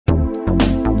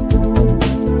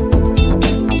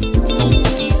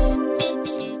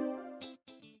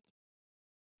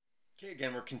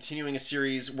Again, we're continuing a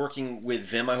series working with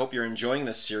Vim. I hope you're enjoying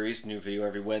this series. New video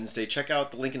every Wednesday. Check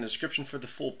out the link in the description for the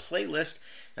full playlist.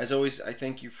 As always, I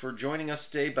thank you for joining us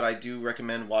today, but I do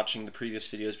recommend watching the previous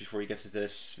videos before you get to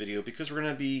this video because we're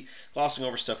going to be glossing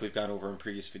over stuff we've gone over in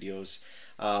previous videos.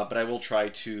 But I will try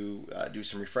to do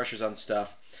some refreshers on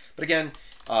stuff. But again,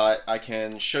 I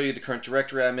can show you the current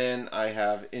directory I'm in. I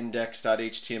have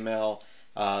index.html.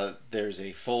 There's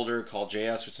a folder called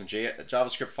JS with some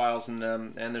JavaScript files in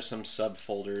them, and there's some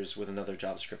subfolders with another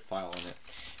JavaScript file in it.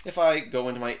 If I go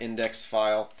into my index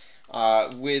file,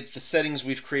 with the settings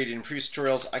we've created in previous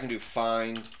tutorials, I can do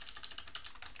find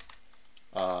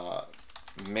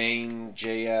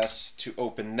main.js to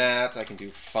open that. I can do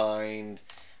find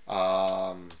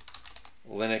Linux.js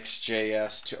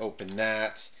to open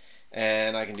that,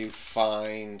 and I can do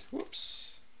find,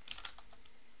 whoops,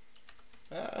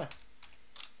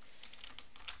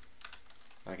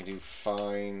 I can do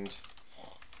find,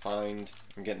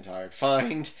 I'm getting tired,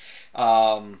 find,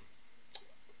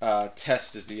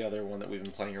 test is the other one that we've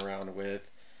been playing around with.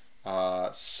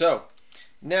 So,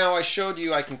 now I showed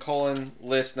you I can colon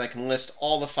list, and I can list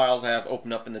all the files I have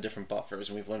open up in the different buffers,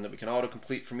 and we've learned that we can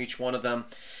autocomplete from each one of them,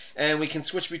 and we can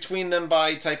switch between them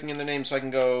by typing in their name. So I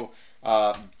can go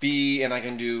B, and I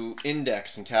can do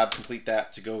index, and tab complete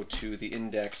that to go to the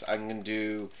index. I'm going to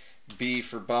do B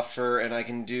for buffer, and I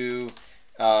can do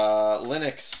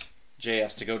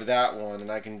Linux.js to go to that one, and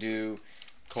I can do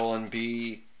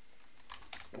 :B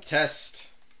test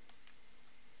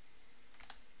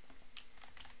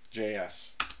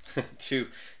JS to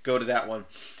go to that one.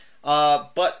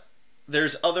 But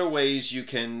there's other ways you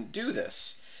can do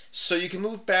this. So you can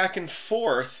move back and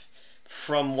forth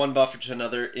from one buffer to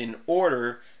another in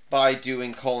order by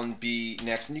doing :B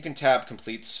next, and you can tab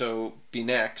complete, so B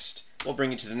next will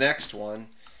bring you to the next one.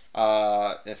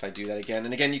 If I do that again,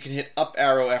 and again you can hit up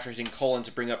arrow after hitting :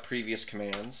 to bring up previous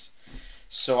commands.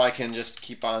 So I can just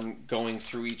keep on going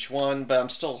through each one, but I'm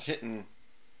still hitting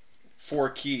 4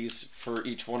 keys for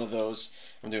each one of those.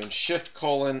 I'm doing shift :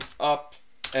 up,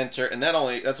 enter, and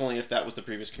that's only if that was the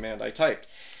previous command I typed.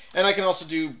 And I can also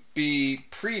do B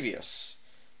previous.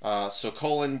 So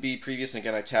 :B previous, and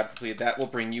again I tab completed. That will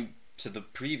bring you to the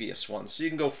previous one. So you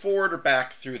can go forward or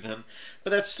back through them, but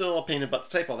that's still a pain in the butt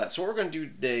to type all that. So what we're going to do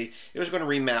today is we're going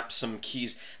to remap some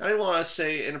keys. And I want to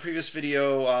say, in a previous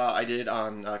video I did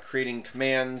on creating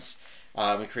commands,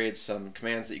 we created some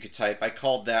commands that you could type. I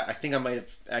called that, I think I might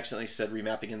have accidentally said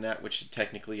remapping in that, which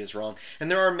technically is wrong.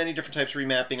 And there are many different types of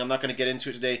remapping. I'm not going to get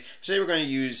into it today. Today we're going to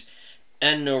use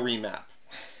no-remap.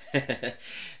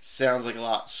 Sounds like a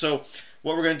lot. So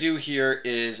what we're going to do here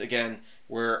is, again,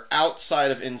 we're outside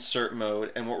of insert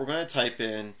mode, and what we're going to type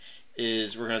in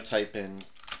is we're going to type in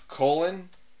NNOREMAP,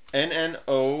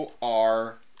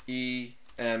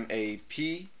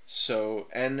 so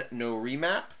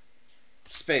no-remap,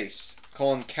 space,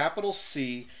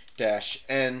 C dash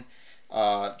N,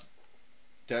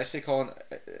 did I say colon?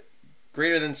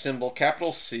 Greater than symbol,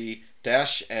 C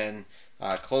dash N,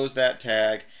 close that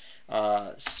tag,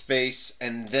 space,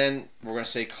 and then we're going to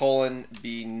say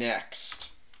 :B next.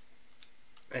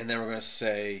 And then we're going to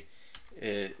say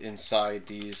inside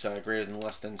these greater than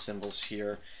less than symbols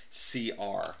here,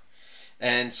 CR.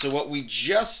 And so what we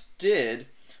just did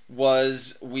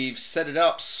was we've set it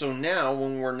up so now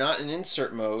when we're not in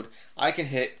insert mode, I can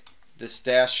hit this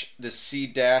C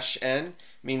dash N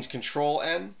means Control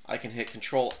N. I can hit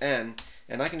Control N,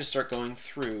 and I can just start going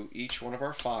through each one of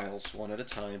our files one at a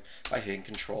time by hitting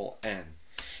Control N.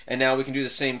 And now we can do the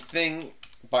same thing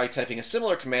by typing a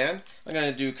similar command. I'm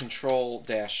going to do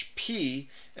Control-P,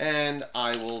 and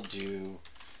I will do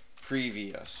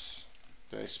previous.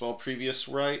 Did I spell previous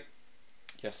right?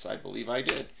 Yes, I believe I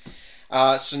did.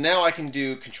 So now I can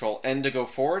do Control-N to go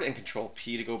forward and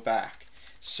Control-P to go back.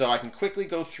 So I can quickly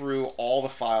go through all the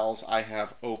files I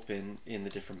have open in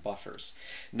the different buffers.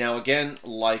 Now again,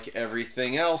 like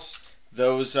everything else,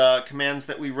 those commands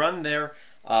that we run there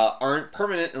aren't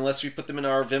permanent unless we put them in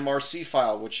our vimrc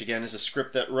file, which again is a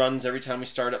script that runs every time we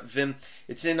start up Vim.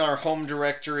 It's in our home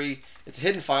directory. It's a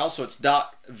hidden file, so it's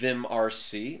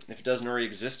 .vimrc. If it doesn't already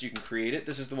exist, you can create it.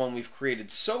 This is the one we've created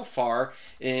so far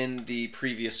in the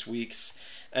previous weeks.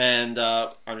 And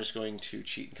I'm just going to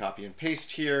cheat and copy and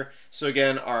paste here. So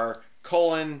again, our :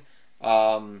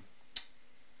 oh,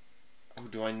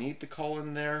 do I need the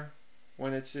colon there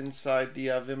when it's inside the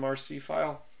vimrc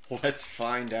file? Let's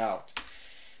find out.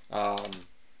 I'm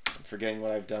forgetting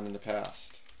what I've done in the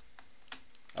past.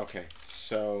 Okay,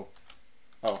 so,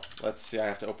 let's see, I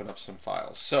have to open up some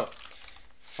files. So,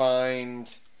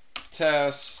 find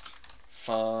test,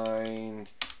 find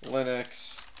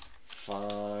Linux,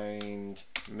 find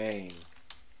main.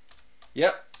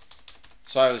 Yep,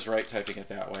 So I was right typing it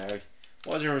that way. I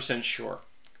wasn't 100% sure.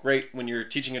 Great when you're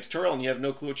teaching a tutorial and you have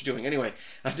no clue what you're doing. Anyway,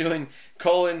 I'm doing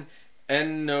colon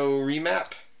n no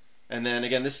remap. And then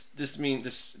again, this means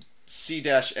this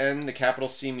C-N, the capital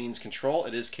C means control.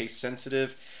 It is case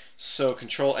sensitive. So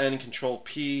control N, control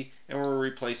P, and we're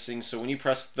replacing. So when you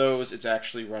press those, it's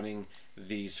actually running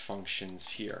these functions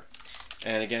here.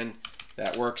 And again,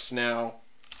 that works now.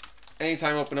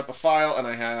 Anytime I open up a file and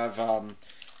I have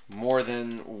more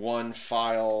than one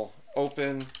file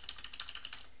open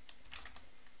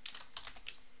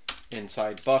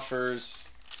inside buffers,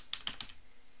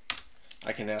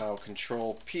 I can now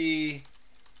control P.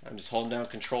 I'm just holding down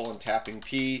control and tapping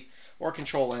P, or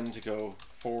control N to go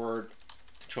forward,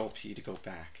 control P to go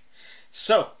back.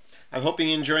 So I'm hoping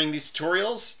you're enjoying these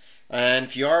tutorials. And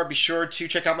if you are, be sure to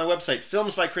check out my website,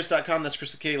 filmsbychris.com. That's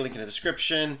Chris with K, link in the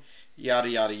description. Yada,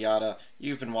 yada, yada.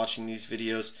 You've been watching these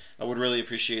videos. I would really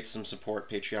appreciate some support,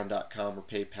 patreon.com or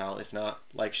PayPal. If not,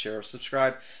 like, share, or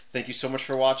subscribe. Thank you so much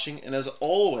for watching. And as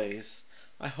always,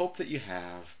 I hope that you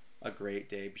have a great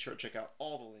day. Be sure to check out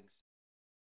all the links.